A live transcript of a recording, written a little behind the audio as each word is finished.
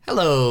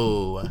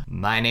Hello,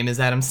 my name is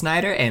Adam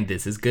Snyder, and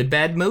this is Good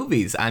Bad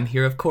Movies. I'm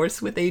here, of course,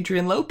 with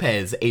Adrian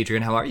Lopez.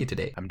 Adrian, how are you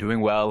today? I'm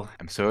doing well.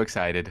 I'm so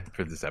excited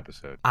for this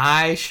episode.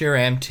 I sure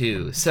am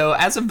too. So,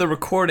 as of the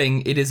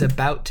recording, it is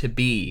about to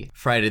be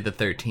Friday the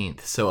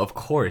 13th. So, of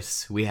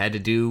course, we had to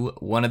do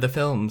one of the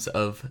films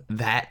of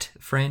that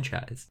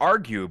franchise.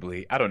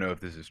 Arguably, I don't know if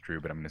this is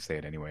true, but I'm going to say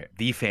it anyway,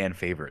 the fan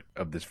favorite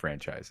of this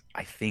franchise.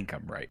 I think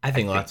I'm right. I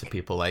think lots of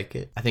people like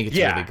it. I think it's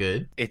really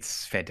good.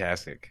 It's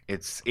fantastic.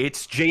 It's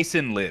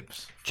Jason Lives.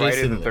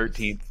 Friday the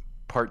 13th.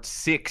 Part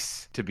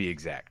 6, to be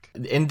exact.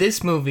 And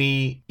this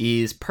movie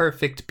is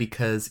perfect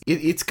because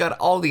it's got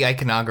all the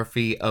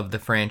iconography of the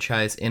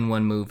franchise in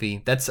one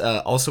movie. That's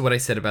also what I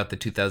said about the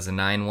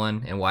 2009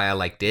 one and why I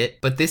liked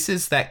it. But this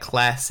is that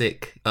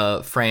classic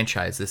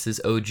franchise. This is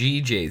OG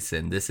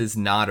Jason. This is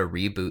not a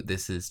reboot.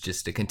 This is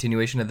just a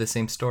continuation of the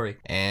same story.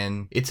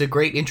 And it's a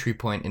great entry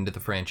point into the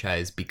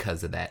franchise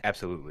because of that.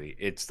 Absolutely.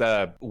 It's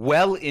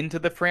well into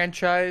the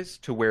franchise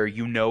to where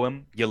you know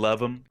him, you love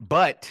him,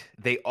 but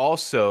they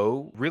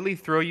also really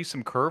throw you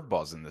some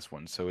curveballs in this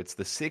one. So it's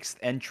the 6th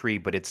entry,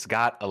 but it's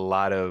got a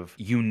lot of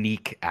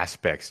unique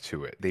aspects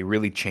to it. They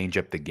really change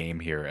up the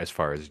game here as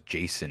far as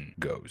Jason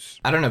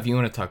goes. I don't know if you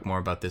want to talk more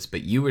about this,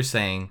 but you were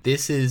saying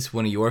this is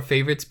one of your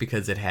favorites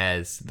because it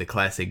has the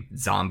classic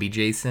zombie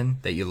Jason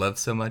that you love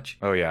so much.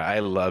 Oh yeah, I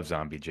love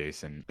zombie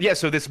Jason. Yeah,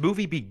 so this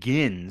movie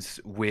begins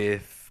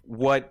with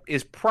what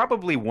is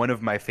probably one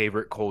of my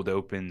favorite cold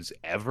opens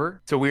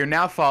ever. So we are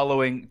now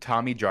following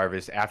Tommy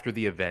Jarvis after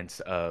the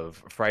events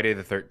of Friday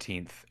the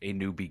 13th, A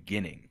New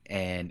Beginning.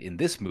 And in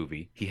this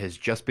movie, he has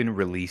just been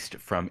released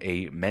from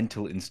a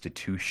mental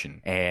institution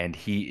and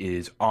he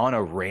is on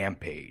a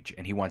rampage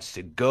and he wants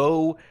to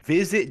go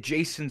visit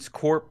Jason's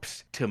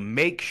corpse to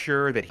make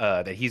sure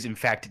that he's in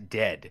fact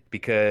dead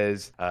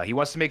because he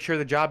wants to make sure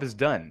the job is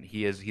done.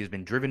 He has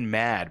been driven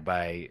mad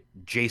by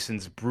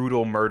Jason's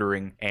brutal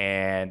murdering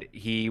and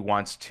he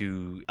wants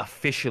to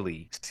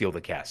officially seal the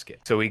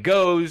casket. So he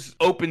goes,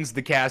 opens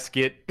the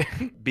casket,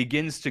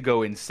 begins to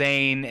go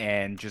insane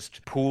and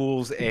just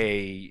pulls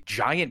a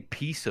giant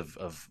piece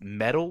of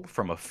metal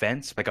from a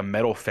fence, like a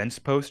metal fence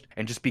post,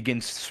 and just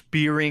begins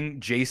spearing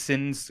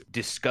Jason's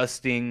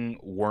disgusting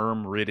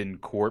worm-ridden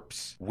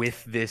corpse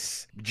with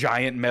this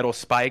giant metal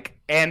spike.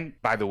 And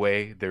by the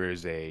way, there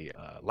is a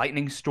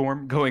lightning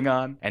storm going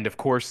on. And of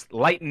course,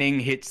 lightning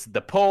hits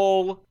the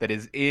pole that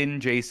is in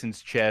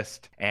Jason's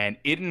chest. And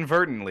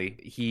inadvertently,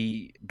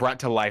 he brought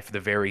to life the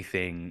very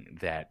thing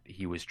that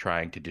he was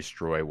trying to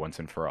destroy once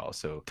and for all.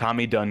 So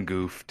Tommy done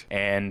goofed.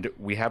 And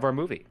we have our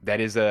movie.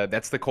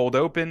 That's the cold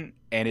open.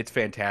 And it's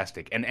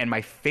fantastic. And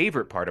my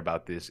favorite part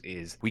about this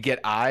is we get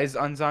eyes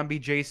on zombie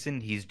Jason.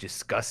 He's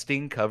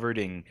disgusting, covered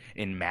in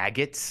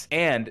maggots.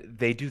 And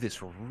they do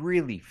this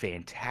really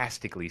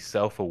fantastically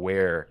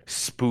self-aware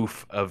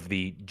spoof of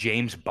the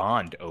James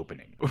Bond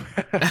opening.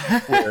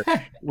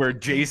 where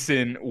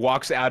Jason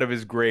walks out of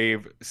his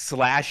grave,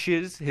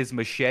 slashes his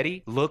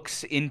machete,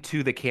 looks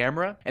into the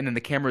camera, and then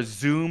the camera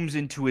zooms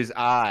into his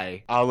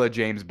eye, a la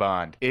James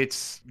Bond.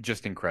 It's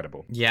just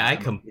incredible. Yeah, I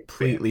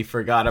completely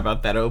forgot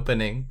about that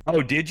opening.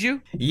 Oh, did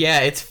you?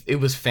 Yeah, it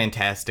was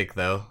fantastic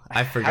though.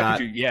 I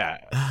forgot.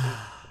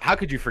 How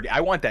could you forget?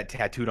 I want that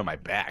tattooed on my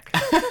back.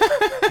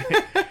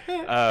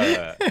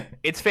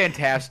 It's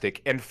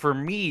fantastic. And for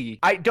me,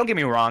 don't get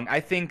me wrong, I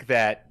think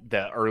that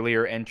the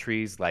earlier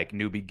entries like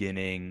New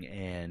Beginning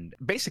and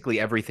basically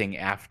everything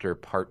after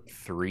part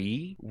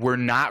 3 were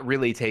not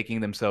really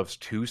taking themselves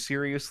too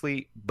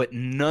seriously, but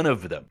none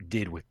of them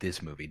did what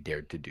this movie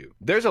dared to do.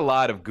 There's a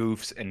lot of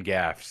goofs and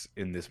gaffes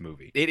in this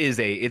movie.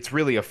 It's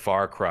really a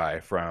far cry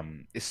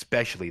from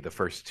especially the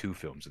first 2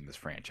 films in this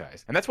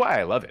franchise. And that's why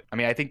I love it. I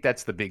mean, I think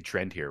that's the big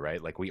trend here,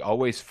 right? Like we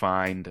always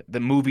find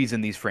the movies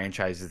in these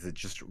franchises that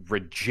just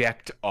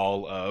reject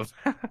all of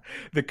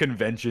the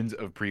conventions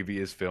of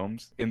previous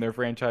films in their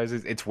franchises.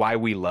 It's why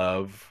we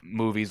love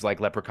movies like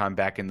Leprechaun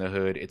Back in the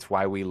Hood. It's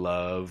why we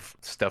love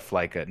stuff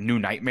like New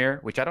Nightmare,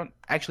 which I don't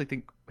actually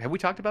think... Have we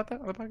talked about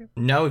that on the podcast?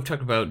 No, we've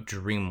talked about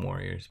Dream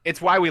Warriors.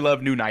 It's why we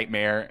love New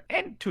Nightmare,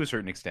 and to a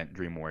certain extent,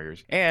 Dream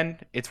Warriors.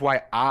 And it's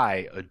why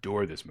I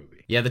adore this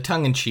movie. Yeah, the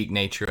tongue-in-cheek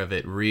nature of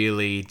it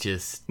really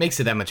just makes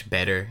it that much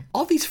better.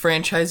 All these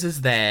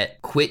franchises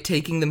that quit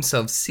taking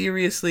themselves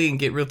seriously and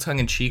get real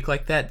tongue-in-cheek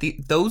like that,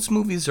 those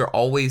movies are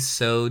always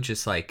so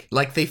just like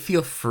they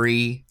feel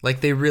free. Like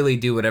they really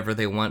do whatever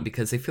they want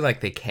because they feel like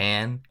they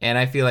can. And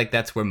I feel like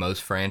that's where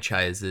most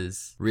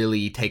franchises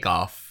really take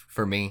off.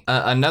 For me,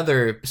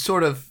 another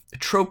sort of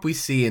trope we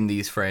see in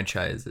these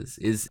franchises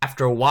is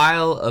after a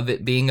while of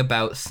it being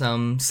about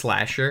some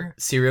slasher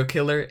serial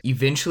killer,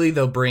 eventually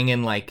they'll bring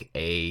in like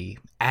a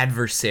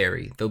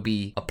adversary. There'll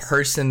be a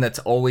person that's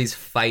always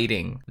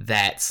fighting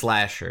that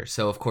slasher.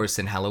 So of course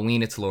in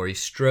Halloween it's Laurie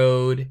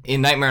Strode. In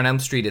Nightmare on Elm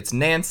Street it's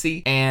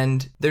Nancy.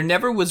 And there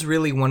never was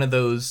really one of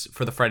those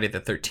for the Friday the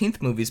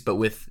 13th movies, but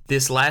with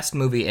this last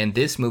movie and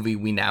this movie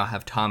we now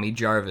have Tommy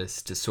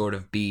Jarvis to sort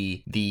of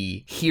be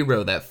the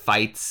hero that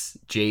fights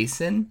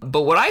Jason.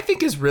 But what I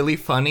think is really really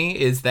funny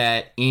is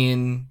that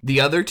in the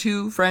other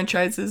two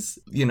franchises,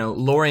 you know,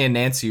 Laurie and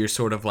Nancy are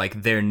sort of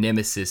like their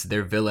nemesis,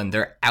 their villain.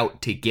 They're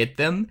out to get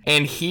them.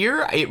 And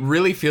here, it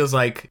really feels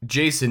like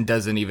Jason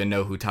doesn't even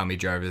know who Tommy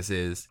Jarvis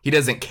is. He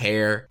doesn't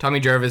care. Tommy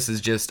Jarvis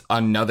is just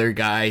another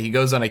guy. He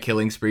goes on a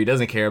killing spree. He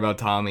doesn't care about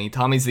Tommy.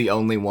 Tommy's the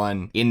only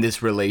one in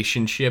this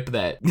relationship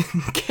that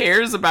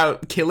cares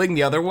about killing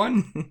the other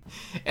one.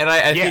 And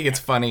I think it's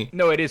funny.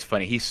 No, it is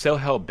funny. He's so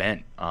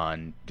hell-bent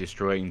on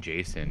destroying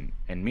Jason.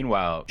 And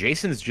meanwhile,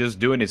 Jason's just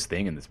doing his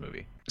thing in this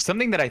movie.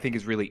 Something that I think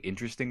is really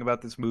interesting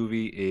about this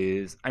movie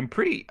is I'm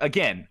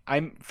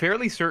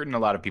fairly certain a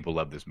lot of people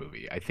love this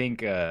movie. I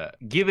think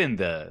given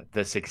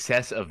the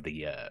success of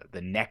the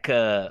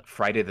NECA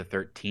Friday the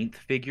 13th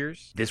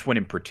figures, this one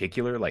in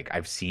particular, like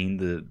I've seen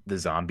the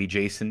zombie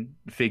Jason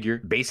figure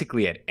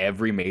basically at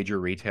every major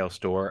retail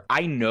store.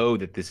 I know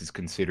that this is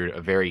considered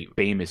a very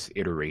famous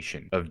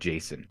iteration of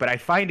Jason, but I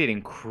find it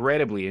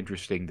incredibly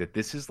interesting that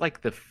this is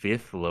like the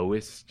 5th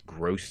lowest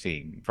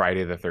grossing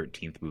Friday the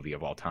 13th movie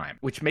of all time,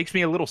 which makes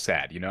me a little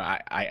sad. You know,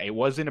 I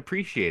wasn't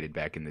appreciated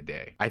back in the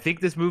day. I think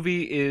this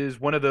movie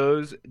is one of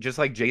those, just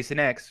like Jason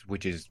X,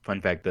 which is,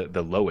 fun fact,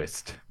 the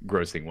lowest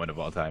grossing one of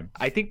all time.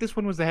 I think this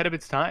one was ahead of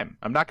its time.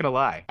 I'm not gonna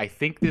lie. I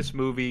think this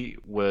movie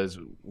was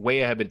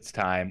way ahead of its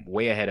time,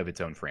 way ahead of its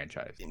own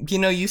franchise. You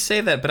know, you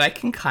say that, but I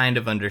can kind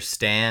of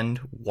understand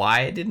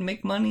why it didn't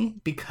make money,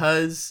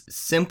 because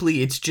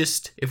simply it's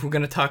just, if we're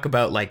gonna talk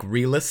about like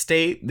real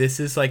estate, this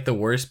is like the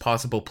worst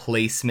possible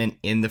placement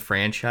in the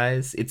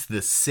franchise. It's the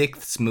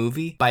 6th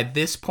movie. By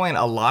this point,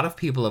 a lot of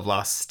people have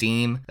lost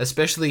steam,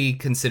 especially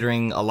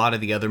considering a lot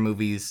of the other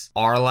movies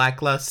are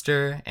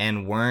lackluster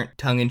and weren't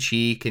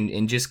tongue-in-cheek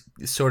and just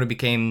sort of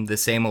became the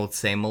same old,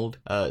 same old.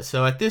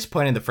 So at this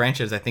point in the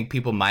franchise, I think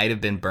people might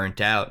have been burnt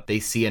out. They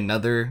see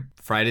another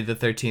Friday the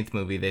 13th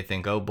movie, they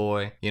think, oh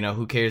boy, you know,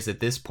 who cares at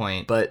this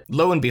point? But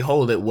lo and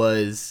behold, it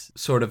was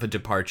sort of a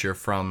departure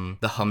from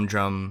the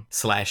humdrum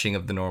slashing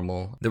of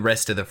the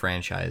rest of the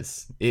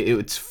franchise.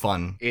 It's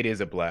fun. It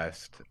is a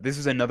blast. This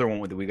is another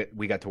one that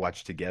we got to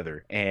watch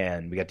together,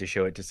 and we got to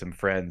show it to some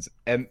friends.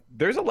 And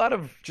there's a lot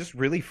of just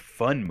really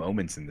fun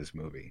moments in this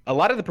movie. A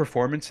lot of the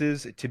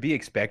performances, to be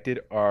expected,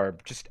 are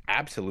just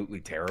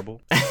absolutely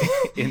terrible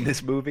in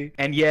this movie.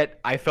 And yet,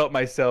 I felt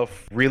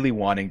myself really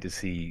wanting to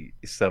see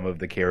some of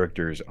the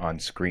characters on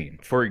screen.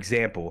 For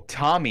example,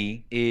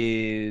 Tommy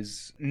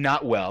is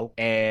not well,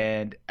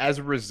 and as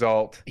a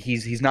result,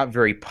 he's not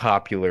very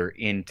popular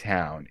in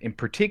town. In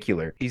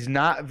particular, he's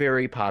not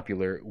very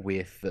popular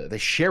with the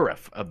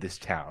sheriff of this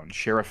town,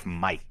 Sheriff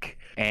Mike.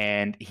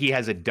 And he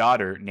has a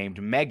daughter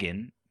named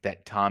Megan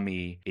that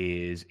Tommy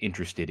is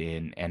interested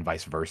in, and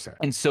vice versa.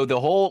 And so the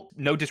whole,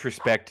 no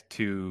disrespect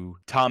to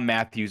Tom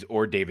Matthews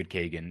or David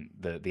Kagan,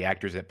 the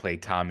actors that play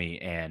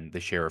Tommy and the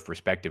sheriff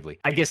respectively,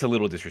 I guess a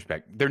little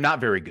disrespect. They're not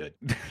very good.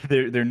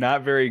 They're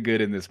not very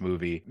good in this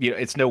movie. You know,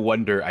 it's no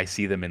wonder I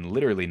see them in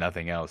literally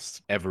nothing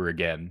else ever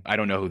again. I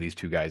don't know who these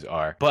two guys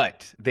are,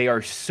 but they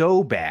are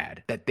so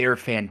bad that they're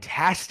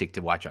fantastic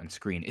to watch on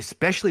screen,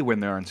 especially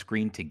when they're on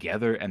screen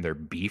together and they're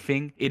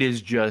beefing. It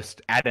is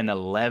just at an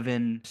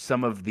 11,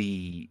 some of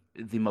the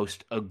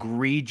most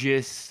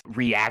egregious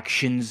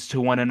reactions to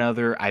one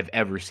another I've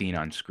ever seen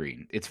on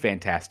screen. It's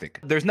fantastic.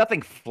 There's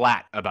nothing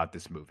flat about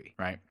this movie,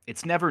 right?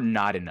 It's never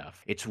not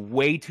enough. It's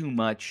way too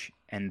much,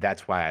 and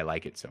that's why I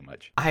like it so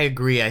much. I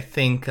agree. I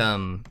think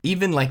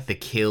even like the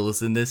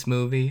kills in this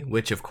movie,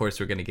 which of course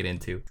we're going to get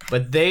into,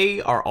 but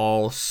they are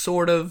all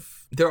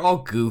they're all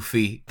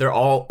goofy. They're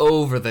all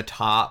over the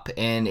top,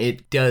 and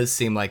it does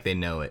seem like they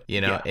know it, you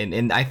know? Yeah.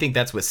 And I think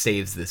that's what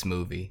saves this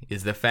movie,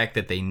 is the fact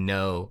that they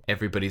know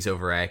everybody's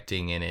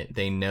overacting in it.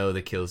 They know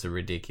the kills are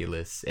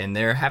ridiculous, and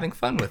they're having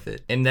fun with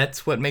it. And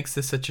that's what makes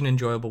this such an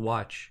enjoyable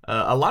watch.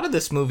 A lot of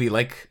this movie,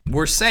 like,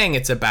 we're saying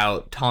it's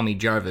about Tommy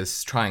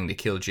Jarvis trying to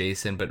kill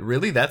Jason, but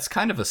really that's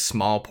kind of a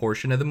small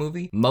portion of the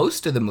movie.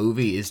 Most of the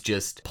movie is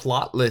just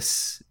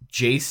plotless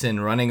Jason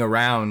running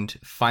around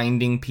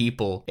finding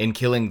people and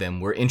killing them.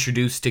 We're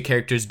introduced to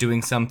characters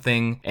doing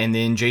something, and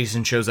then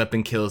Jason shows up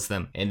and kills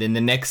them. And then the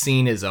next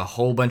scene is a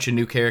whole bunch of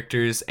new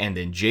characters, and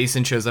then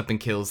Jason shows up and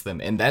kills them.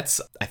 And that's,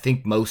 I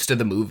think, most of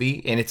the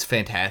movie, and it's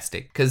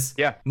fantastic. Because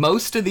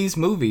most of these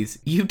movies,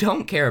 you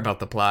don't care about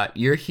the plot.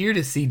 You're here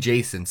to see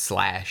Jason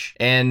slash.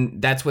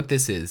 And that's what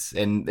this is.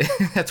 And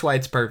that's why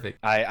it's perfect.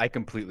 I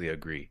completely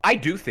agree. I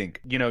do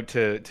think, you know,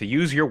 to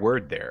use your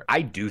word there,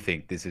 I do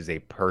think this is a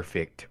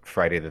perfect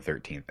Friday the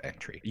 13th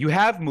entry. You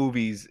have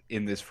movies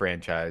in this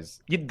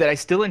franchise that I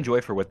still enjoy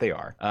for what they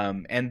are,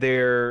 and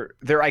they're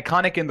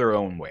iconic in their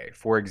own way.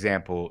 For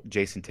example,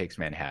 Jason Takes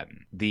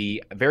Manhattan.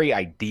 The very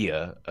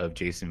idea of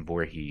Jason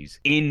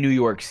Voorhees in New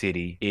York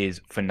City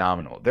is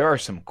phenomenal. There are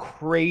some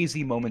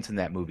crazy moments in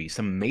that movie,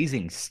 some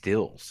amazing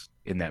stills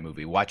in that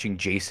movie. Watching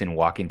Jason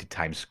walk into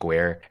Times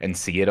Square and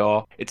see it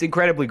all, it's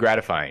incredibly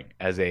gratifying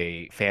as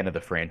a fan of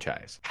the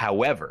franchise.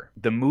 However,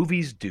 the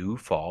movies do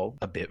fall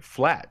a bit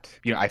flat.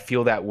 You know, I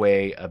feel that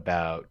way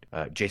about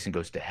Jason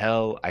Goes to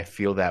Hell. I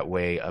feel that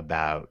way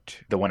about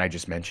the one I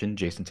just mentioned,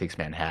 Jason Takes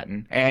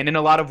Manhattan. And in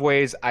a lot of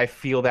ways, I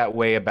feel that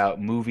way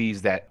about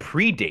movies that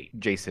predate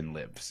Jason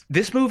Lives.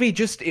 This movie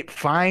just, it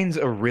finds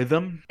a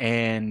rhythm,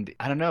 and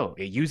I don't know,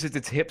 it uses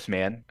its hips,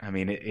 man. I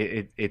mean,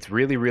 it's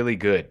really, really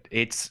good.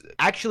 It's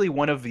actually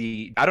one of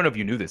the, I don't know if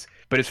you knew this,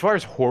 but as far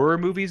as horror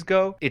movies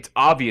go, it's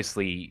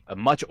obviously a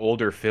much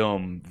older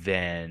film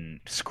than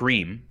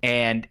Scream,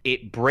 and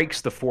it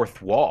breaks the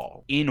fourth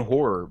wall in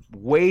horror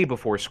way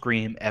before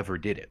Scream ever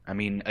did it. I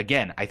mean,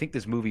 again, I think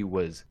this movie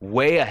was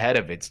way ahead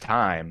of its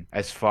time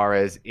as far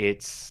as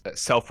its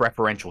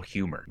self-referential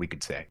humor, we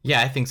could say.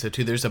 Yeah, I think so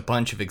too. There's a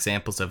bunch of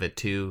examples of it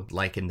too,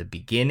 like in the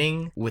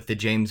beginning with the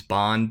James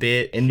Bond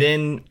bit, and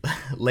then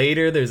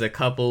later there's a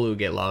couple who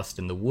get lost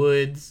in the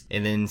woods,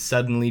 and then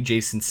suddenly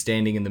Jason's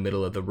standing in the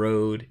middle of the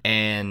road,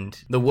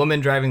 and the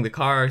woman driving the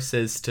car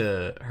says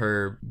to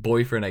her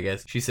boyfriend, I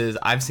guess, she says,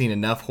 "I've seen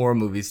enough horror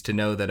movies to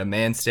know that a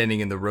man standing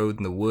in the road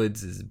in the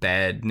woods is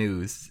bad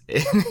news."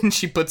 And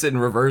she puts it in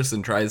reverse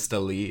and tries to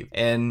leave,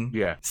 and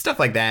stuff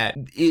like that.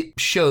 It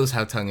shows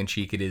how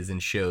tongue-in-cheek it is,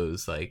 and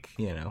shows like,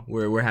 you know,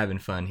 we're having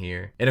fun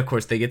here. And of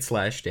course they get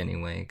slashed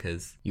anyway,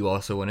 because you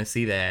also want to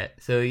see that.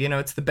 So, you know,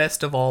 it's the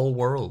best of all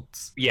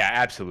worlds. Yeah,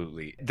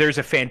 absolutely. There's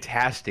a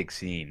fantastic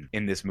scene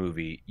in this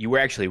movie. You were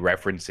actually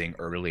referencing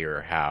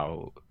earlier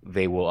how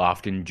they will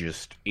often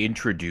just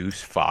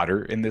introduce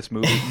fodder in this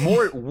movie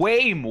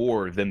way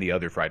more than the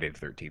other Friday the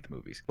 13th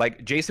movies.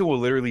 Like, Jason will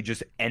literally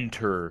just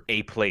enter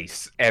a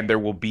place and there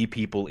will be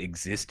people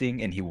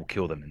existing and he will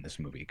kill them in this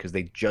movie because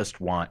they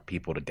just want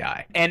people to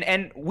die.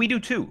 And we do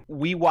too.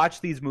 We watch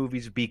these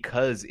movies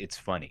because it's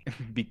funny,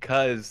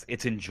 because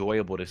it's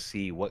enjoyable to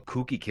see what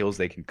kooky kills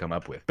they can come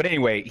up with. But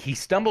anyway, he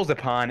stumbles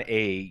upon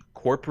a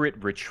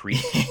corporate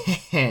retreat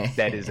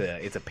that is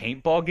it's a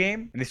paintball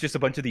game, and it's just a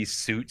bunch of these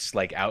suits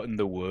like out in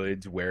the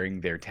woods wearing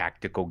their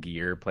tactical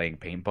gear playing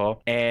paintball.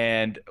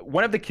 And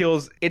one of the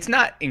kills, it's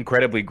not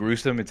incredibly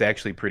gruesome, it's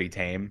actually pretty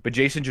tame, but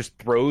Jason just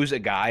throws a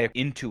guy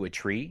into a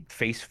tree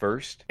face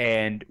first,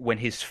 and when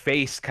his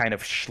face kind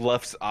of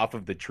sloughs off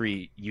of the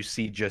tree, you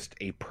see just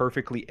a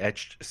perfectly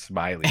etched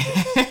smiley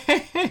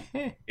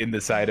face in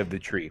the side of the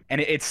tree.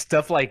 And it's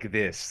stuff like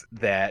this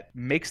that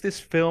makes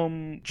this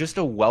film just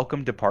a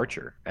welcome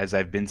departure, as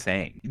I've been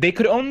saying. They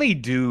could only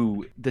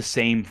do the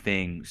same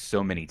thing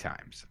so many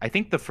times. I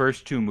think the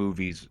first two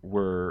movies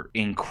were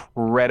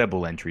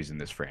incredible entries in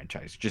this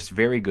franchise, just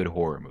very good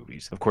horror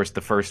movies. Of course,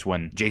 the first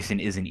one, Jason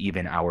isn't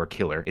even our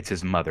killer, it's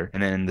his mother.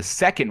 And then in the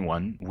second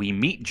one, we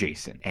meet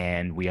Jason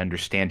and we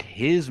understand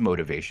his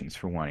motivations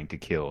for wanting to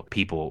kill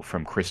people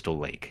from Crystal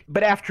Lake.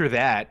 But after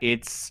that,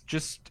 it's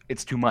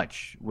too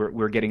much.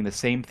 We're getting the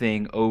same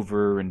thing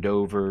over and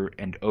over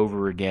and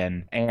over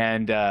again.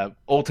 And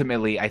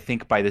ultimately, I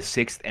think by the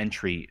sixth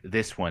entry,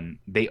 this one,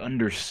 they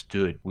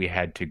understood we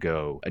had to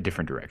go a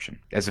different direction.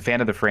 As a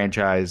fan of the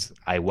franchise,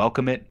 I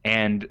welcome it.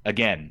 And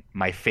again,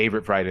 my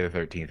favorite Friday the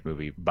 13th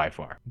movie by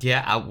far.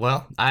 Yeah,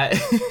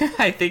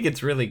 I think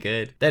it's really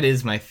good. That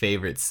is my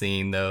favorite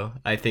scene, though.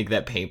 I think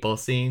that paintball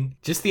scene,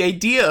 just the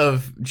idea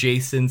of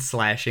Jason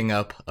slashing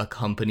up a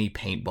company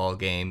paintball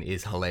game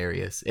is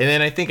hilarious. And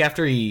then I think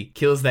after he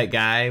kills that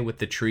guy with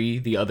the tree,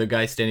 the other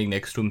guy standing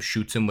next to him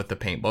shoots him with the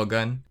paintball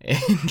gun. And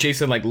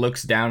Jason like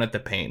looks down at the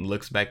paint and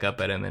looks back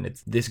up at him, and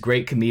it's this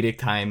great comedic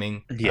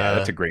timing. Yeah,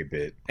 that's a great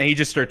bit. And he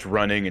just starts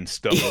running and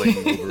stumbling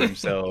over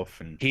himself,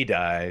 and he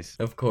dies.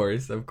 Of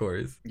course.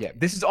 Yeah,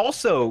 this is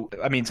also,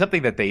 I mean,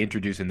 something that they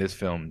introduce in this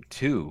film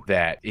too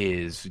that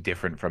is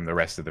different from the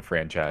rest of the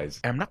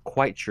franchise. I'm not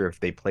quite sure if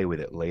they play with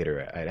it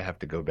later. I'd have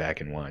to go back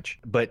and watch.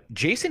 But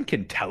Jason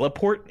can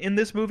teleport in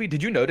this movie.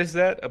 Did you notice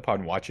that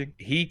upon watching?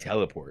 He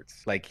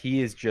teleports. Like,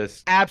 he is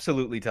just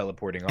absolutely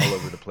teleporting all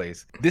over the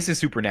place. This is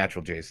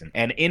supernatural Jason.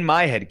 And in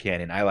my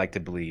headcanon, I like to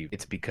believe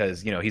it's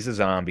because, you know, he's a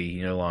zombie.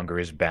 He no longer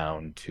is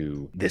bound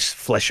to this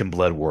flesh and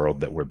blood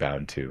world that we're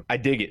bound to. I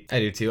dig it. I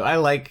do too.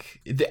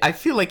 I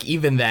feel like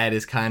even that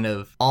is kind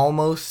of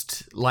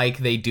almost like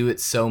they do it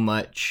so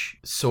much,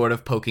 sort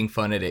of poking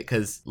fun at it.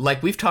 Because,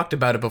 like, we've talked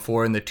about it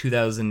before in the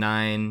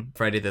 2009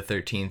 Friday the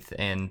 13th,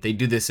 and they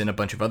do this in a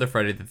bunch of other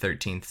Friday the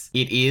 13th.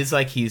 It is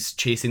like he's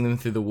chasing them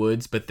through the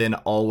woods, but then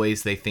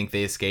always they think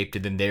they escaped,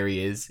 and then there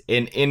he is.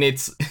 And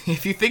it's,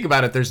 if you think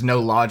about it, there's no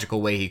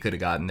logical way he could have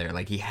gotten there.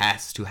 Like, he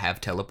has to have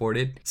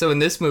teleported. So in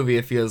this movie,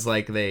 it feels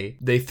like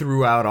they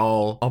threw out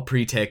all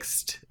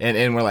pretext,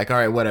 and we're like, all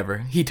right, whatever.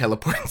 He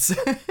teleports.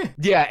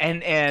 Yeah,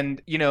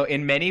 and you know,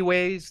 in many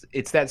ways,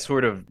 it's that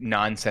sort of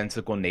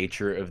nonsensical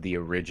nature of the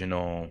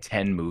original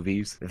 10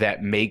 movies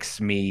that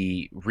makes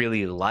me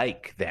really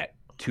like that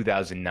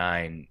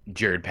 2009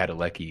 Jared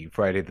Padalecki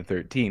Friday the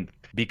 13th.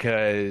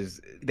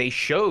 because they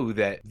show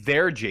that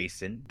their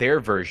Jason, their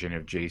version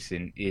of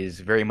Jason, is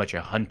very much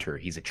a hunter.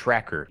 He's a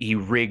tracker. He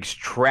rigs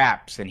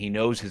traps and he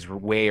knows his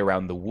way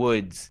around the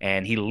woods,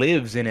 and he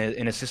lives in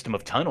a system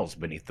of tunnels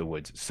beneath the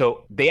woods.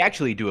 So they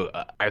actually do,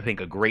 I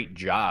think, a great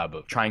job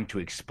of trying to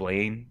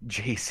explain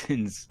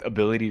Jason's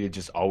ability to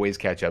just always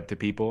catch up to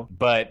people.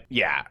 But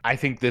yeah, I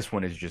think this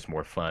one is just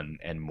more fun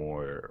and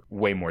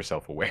way more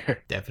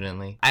self-aware.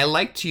 Definitely. I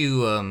liked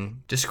you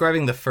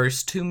describing the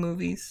first two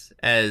movies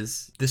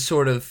as this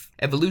sort of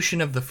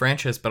evolution of the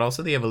franchise, but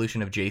also the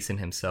evolution of Jason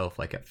himself.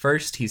 Like, at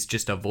first, he's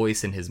just a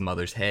voice in his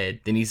mother's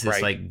head. Then he's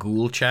this, like,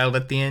 ghoul child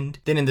at the end.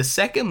 Then in the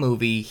second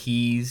movie,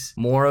 he's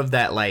more of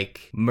that,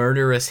 like,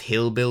 murderous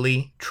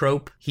hillbilly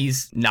trope.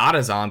 He's not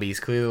a zombie. He's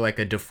clearly, like,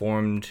 a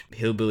deformed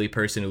hillbilly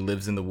person who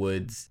lives in the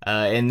woods.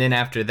 And then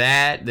after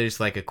that, there's,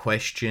 like, a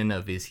question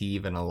of, is he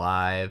even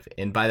alive?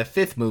 And by the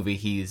fifth movie,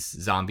 he's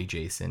zombie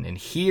Jason. And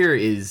here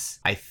is,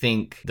 I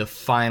think, the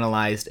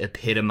finalized,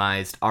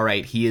 epitomized, all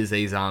right, he is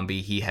a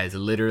zombie. He has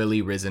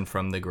literally risen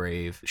from the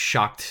grave,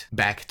 shocked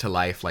back to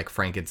life like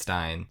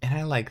Frankenstein. And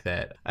I like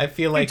that. I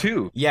feel like... Me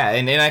too. Yeah,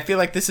 and I feel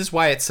like this is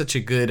why it's such a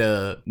good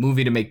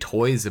movie to make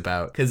toys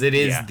about, because it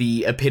is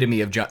the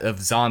epitome of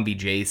zombie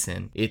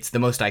Jason. It's the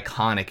most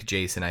iconic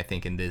Jason, I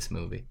think, in this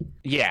movie.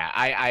 Yeah,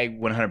 I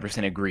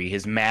 100% agree.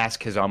 His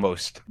mask has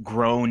almost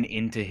grown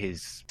into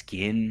his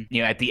skin.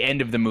 You know, at the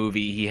end of the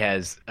movie, he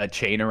has a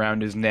chain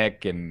around his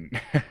neck, and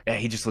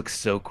he just looks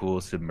so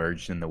cool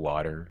submerged in the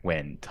water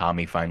when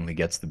Tommy finally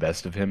gets the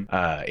best of him.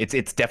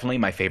 It's definitely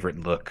my favorite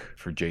look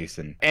for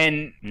Jason.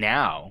 And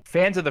now,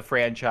 fans of the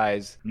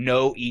franchise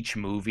know each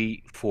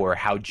movie for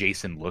how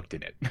Jason looked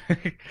in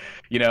it.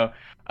 You know,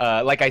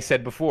 like I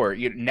said before,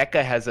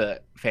 NECA has a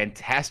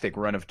fantastic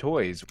run of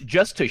toys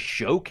just to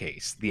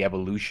showcase the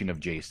evolution of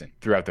Jason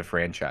throughout the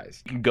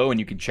franchise. You can go and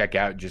you can check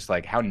out just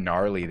like how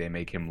gnarly they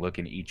make him look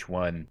in each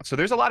one. So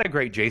there's a lot of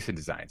great Jason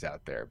designs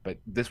out there, but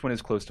this one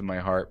is close to my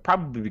heart,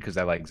 probably because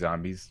I like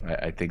zombies.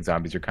 I think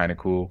zombies are kind of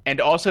cool. And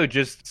also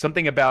just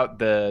something about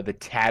the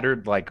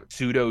tattered like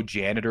pseudo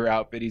janitor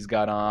outfit he's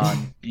got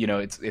on. You know,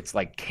 it's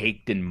like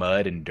caked in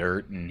mud and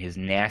dirt, and his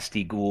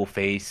nasty ghoul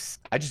face.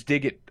 I just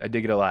dig it. I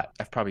dig it a lot.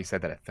 I've probably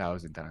said that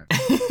 1,000 times.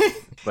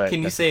 But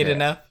can you say it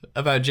enough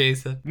about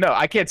Jason? No,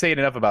 I can't say it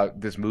enough about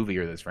this movie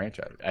or this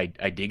franchise. I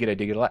dig it. I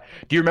dig it a lot.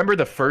 Do you remember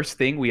the first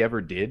thing we ever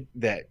did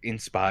that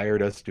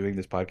inspired us doing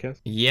this podcast?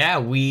 Yeah,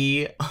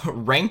 we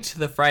ranked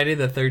the Friday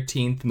the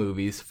 13th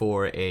movies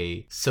for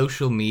a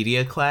social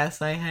media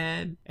class I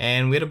had,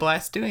 and we had a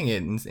blast doing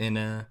it,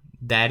 and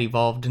that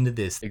evolved into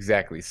this.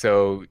 Exactly.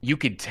 So you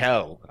could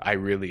tell I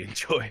really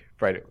enjoy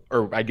Friday,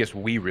 or I guess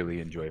we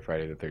really enjoy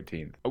Friday the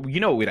 13th.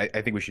 You know what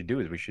I think we should do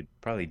is we should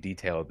probably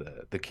detail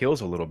the kills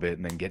a little bit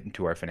and then get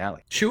into our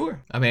finale.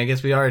 Sure. I mean, I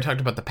guess we already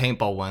talked about the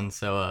paintball one,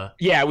 so...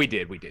 Yeah, we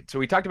did. So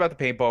we talked about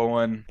the paintball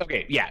one.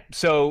 Okay, yeah.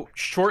 So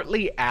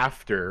shortly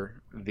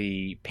after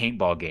the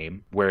paintball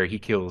game where he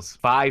kills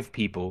 5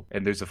 people,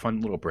 and there's a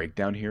fun little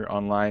breakdown here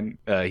online.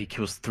 He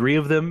kills 3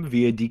 of them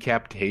via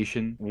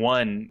decapitation,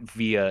 1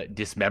 via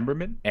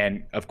dismemberment,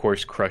 and of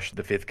course crushed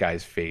the 5th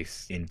guy's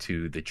face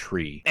into the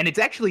tree. And it's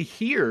actually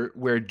here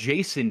where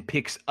Jason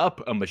picks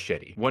up a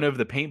machete. One of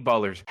the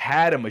paintballers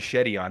had a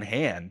machete on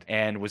hand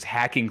and was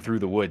hacking through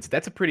the woods.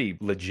 That's a pretty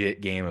legit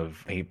game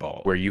of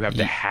paintball where you have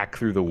to hack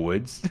through the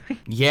woods.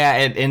 Yeah,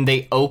 and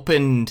they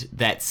opened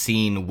that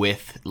scene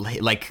with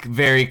like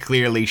very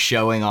clearly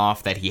showing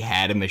off that he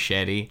had a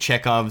machete.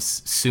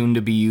 Chekhov's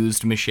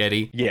soon-to-be-used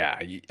machete. Yeah,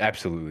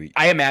 absolutely.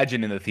 I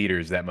imagine in the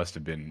theaters that must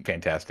have been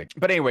fantastic.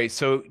 But anyway,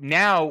 so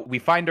now we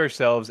find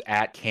ourselves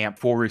at Camp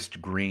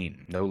Forest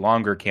Green. No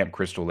longer Camp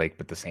Crystal Lake,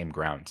 but the same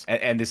grounds.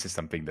 And this is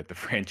something that the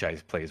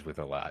franchise plays with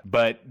a lot.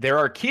 But there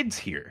are kids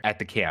here at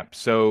the camp.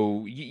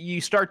 So you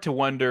start to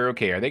wonder,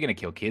 okay, are they going to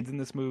kill kids in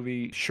this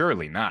movie?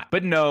 Surely not.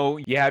 But no,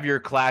 you have your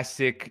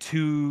classic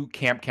 2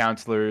 camp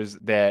counselors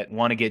that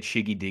want to get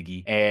shiggy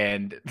diggy,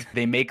 and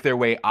they make their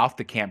way off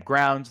the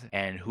campgrounds,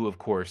 and who of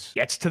course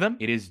gets to them?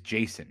 It is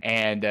Jason.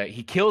 And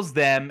he kills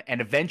them, and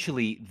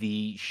eventually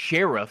the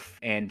sheriff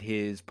and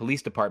his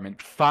police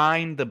department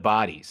find the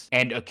bodies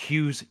and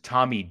accuse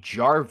Tommy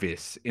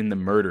Jarvis in the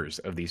murders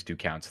of these 2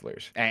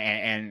 counselors.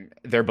 And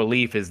their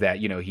belief is that,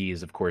 you know, he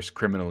is of course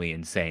criminally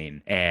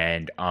insane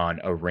and on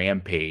a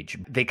rampage.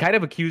 They kind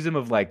of accuse him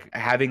of like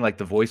having like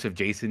the voice of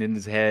Jason in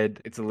his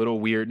head. It's a little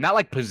weird. Not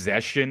like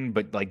possession,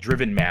 but like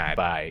driven mad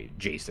by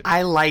Jason.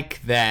 I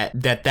like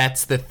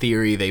that's the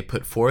theory they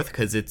put forth,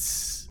 because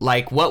it's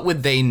like, what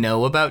would they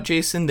know about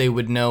Jason? They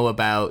would know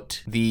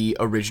about the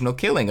original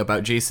killing,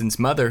 about Jason's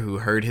mother who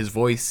heard his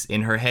voice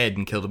in her head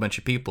and killed a bunch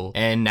of people.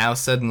 And now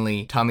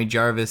suddenly Tommy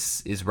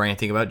Jarvis is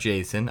ranting about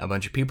Jason. A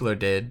bunch of of people are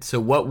dead. So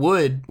what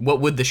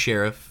would the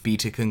sheriff be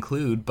to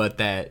conclude but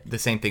that the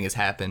same thing has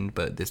happened,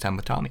 but this time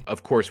with Tommy?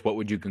 Of course, what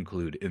would you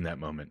conclude in that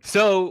moment?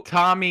 So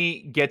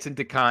Tommy gets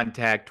into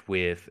contact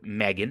with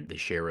Megan, the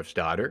sheriff's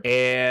daughter,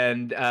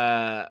 and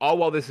all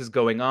while this is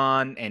going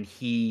on, and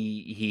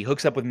he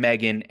hooks up with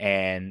Megan,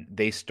 and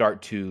they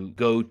start to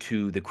go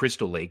to the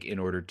Crystal Lake in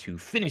order to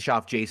finish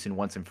off Jason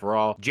once and for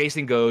all.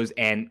 Jason goes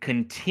and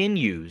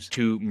continues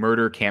to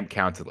murder camp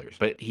counselors,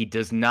 but he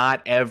does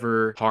not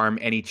ever harm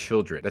any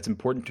children. That's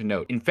important to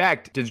note. In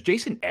fact, does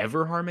Jason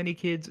ever harm any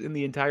kids in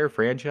the entire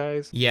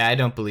franchise? Yeah, I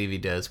don't believe he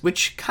does,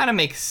 which kind of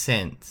makes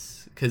sense.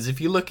 Because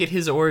if you look at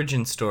his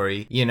origin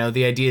story, you know,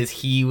 the idea is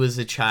he was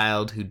a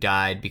child who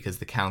died because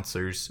the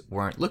counselors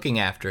weren't looking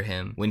after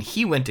him when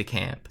he went to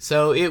camp.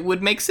 So it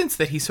would make sense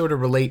that he sort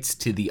of relates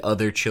to the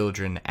other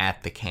children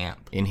at the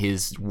camp in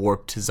his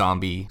warped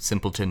zombie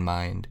simpleton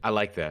mind. I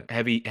like that.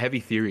 Heavy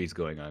theories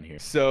going on here.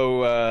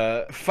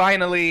 So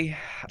finally,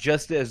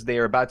 just as they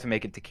are about to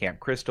make it to Camp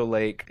Crystal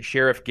Lake,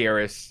 Sheriff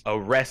Garris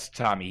arrests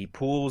Tommy. He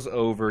pulls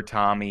over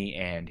Tommy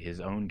and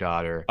his own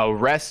daughter,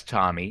 arrests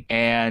Tommy,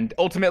 and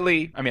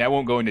ultimately, I mean, I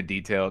won't go into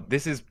detail.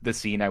 This is the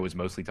scene I was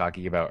mostly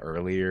talking about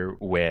earlier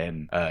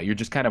when you're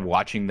just kind of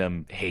watching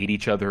them hate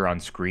each other on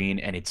screen,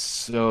 and it's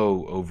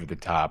so over the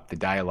top. The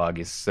dialogue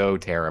is so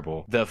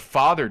terrible. The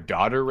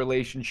father-daughter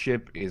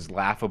relationship is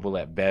laughable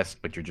at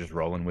best, but you're just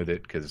rolling with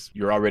it because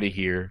you're already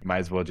here. Might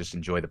as well just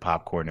enjoy the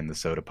popcorn and the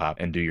soda pop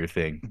and do your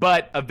thing.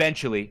 But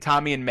eventually,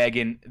 Tommy and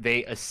Megan, they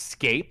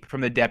escape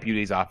from the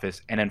deputy's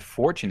office, and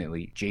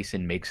unfortunately,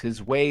 Jason makes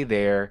his way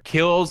there,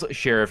 kills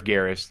Sheriff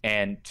Garris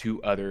and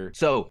two others.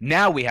 So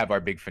now we have our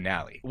big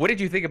finale. What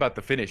did you think about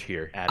the finish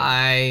here, Adam?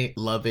 I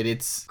love it.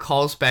 It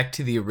calls back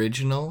to the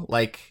original.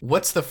 Like,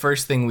 what's the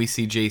first thing we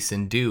see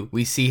Jason do?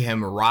 We see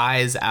him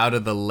rise out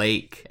of the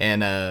lake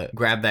and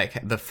grab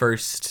the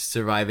first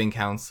surviving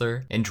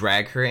counselor and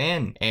drag her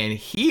in. And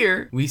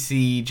here we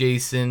see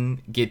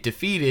Jason get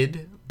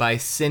defeated by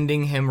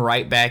sending him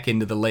right back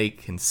into the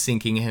lake and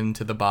sinking him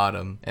to the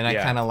bottom. And I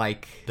kind of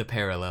like the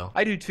parallel.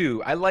 I do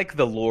too. I like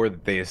the lore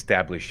that they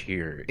establish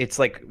here. It's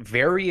like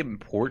very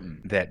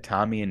important that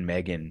Tommy and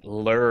Megan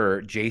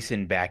lure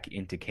Jason back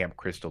into Camp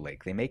Crystal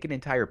Lake. They make an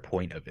entire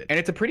point of it. And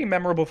it's a pretty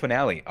memorable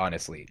finale,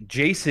 honestly.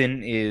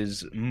 Jason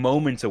is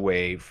moments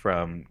away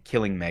from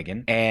killing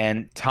Megan,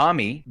 and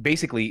Tommy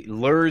basically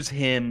lures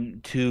him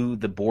to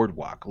the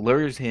boardwalk,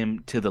 lures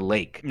him to the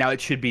lake. Now,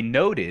 it should be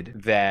noted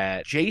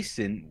that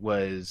Jason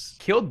was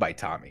killed by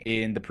Tommy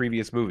in the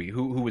previous movie,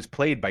 who was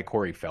played by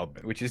Corey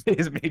Feldman, which is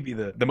maybe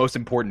the most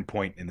important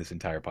point in this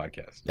entire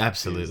podcast.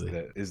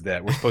 Absolutely. Is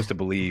that we're supposed to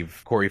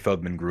believe Corey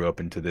Feldman grew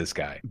up into this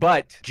guy.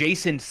 But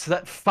Jason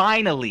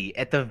finally,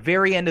 at the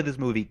very end of this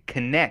movie,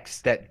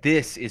 connects that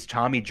this is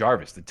Tommy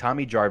Jarvis, the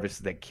Tommy Jarvis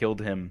that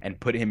killed him and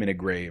put him in a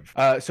grave.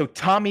 So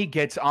Tommy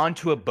gets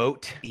onto a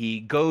boat.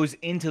 He goes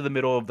into the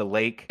middle of the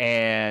lake,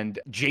 and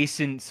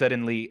Jason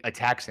suddenly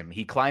attacks him.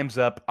 He climbs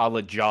up a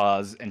la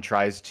Jaws and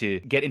tries to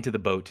get into the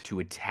boat to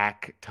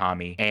attack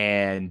Tommy,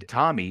 and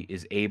Tommy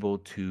is able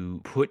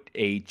to put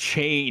a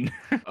chain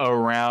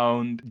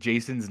around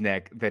Jason's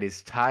neck that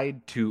is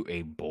tied to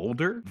a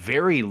boulder,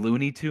 very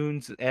Looney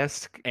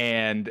Tunes-esque,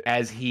 and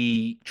as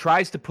he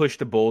tries to push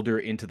the boulder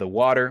into the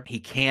water, he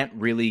can't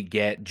really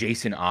get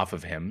Jason off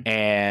of him,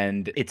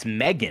 and it's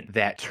Megan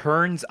that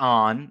turns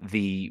on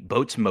the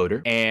boat's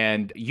motor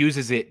and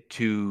uses it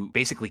to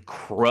basically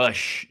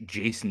crush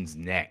Jason's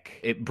neck.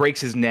 It breaks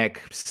his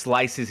neck,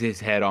 slices his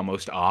head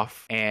almost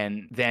off, and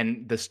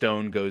then the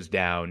stone goes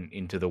down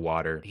into the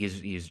water.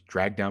 He's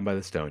dragged down by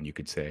the stone, you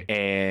could say,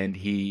 and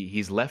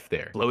he's left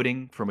there,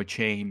 floating from a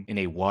chain in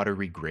a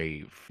watery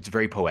grave. It's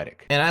very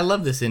poetic. And I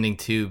love this ending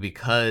too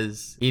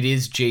because it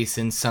is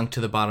Jason sunk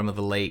to the bottom of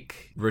the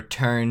lake,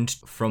 returned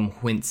from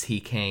whence he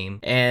came,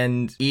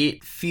 and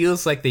it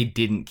feels like they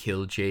didn't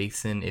kill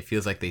Jason. It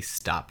feels like they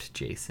stopped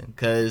Jason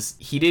because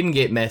he didn't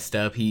get messed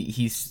up.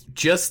 He's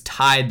just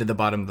tied to the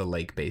bottom of the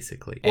lake,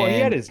 basically. Well, he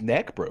had his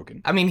neck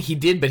broken. I mean, he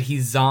did, but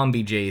he's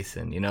zombie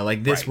Jason. You know,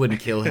 like this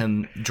wouldn't kill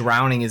him.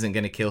 Drowning isn't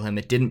going to kill him.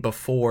 It didn't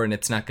before, and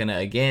it's not going to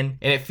again.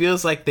 And it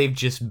feels like they've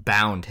just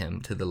bound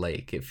him to the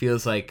lake. It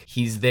feels like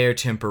he's there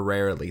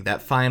temporarily.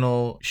 That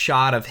final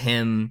shot of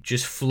him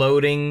just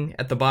floating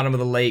at the bottom of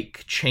the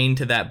lake, chained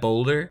to that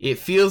boulder, it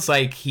feels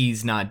like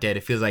he's not dead.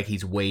 It feels like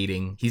he's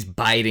waiting. He's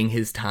biding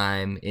his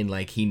time, and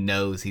like he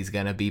knows he's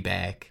going to be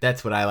back.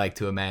 That's what I like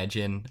to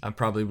imagine. I'm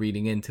probably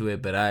reading into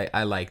it, but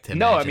I like to imagine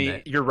No, I mean,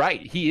 that. You're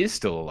right. He is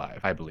still alive,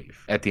 I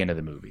believe, at the end of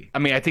the movie. I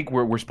mean, I think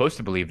we're supposed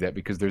to believe that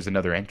because there's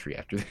another entry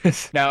after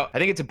this. Now, I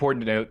think it's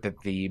important to note that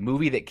the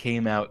movie that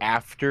came out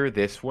after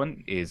this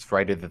one is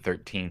Friday the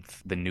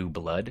 13th, The New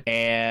Blood,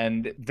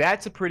 and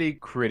that's a pretty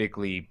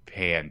critically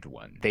panned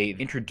one. They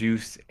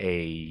introduce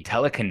a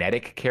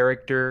telekinetic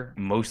character,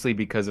 mostly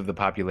because of the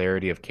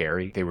popularity of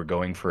Carrie. They were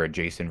going for a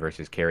Jason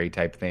versus Carrie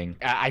type thing.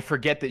 I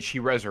forget that she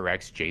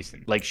resurrects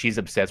Jason. Like, she's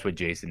obsessed with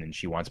Jason and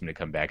she wants him to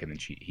come back, and then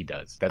he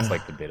does. That's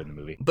like the bit of the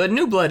movie. But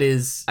New Blood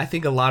is, I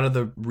think a lot of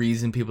the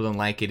reason people don't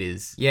like it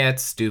is, yeah,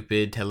 it's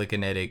stupid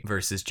telekinetic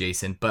versus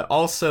Jason, but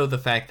also the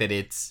fact that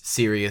it's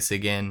serious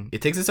again.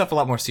 It takes itself a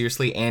lot more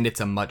seriously, and it's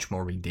a much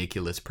more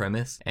ridiculous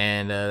premise,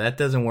 and that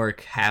doesn't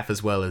work half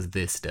as well as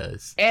this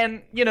does.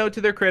 And, you know,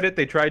 to their credit,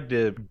 they tried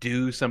to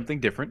do something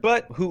different,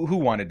 but who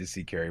wanted to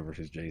see Carrie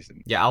versus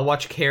Jason? Yeah, I'll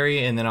watch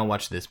Carrie, and then I'll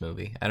watch this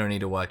movie. I don't need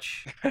to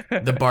watch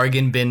the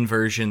bargain bin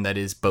version that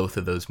is both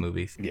of those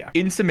movies. Yeah.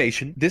 In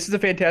summation, this is a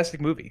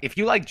fantastic movie. If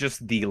you like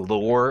just the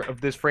lore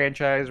of this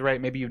franchise, right?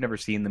 Maybe you've never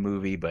seen the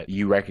movie, but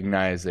you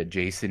recognize that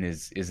Jason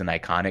is an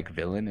iconic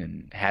villain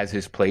and has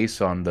his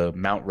place on the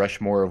Mount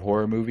Rushmore of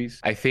horror movies.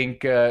 I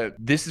think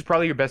this is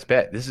probably your best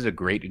bet. This is a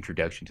great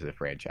introduction to the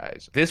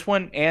franchise. This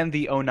one and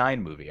the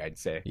 '09 movie, I'd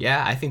say.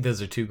 Yeah, I think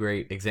those are two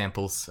great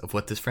examples of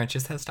what this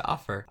franchise has to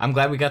offer. I'm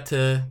glad we got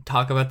to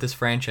talk about this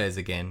franchise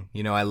again.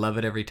 You know, I love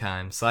it every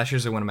time.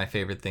 Slashers are one of my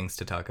favorite things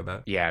to talk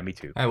about. Yeah, me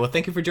too. All right, well,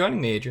 thank you for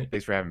joining me, Adrian.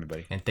 Thanks for having me,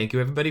 buddy. And thank you,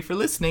 everybody, for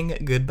listening.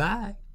 Goodbye.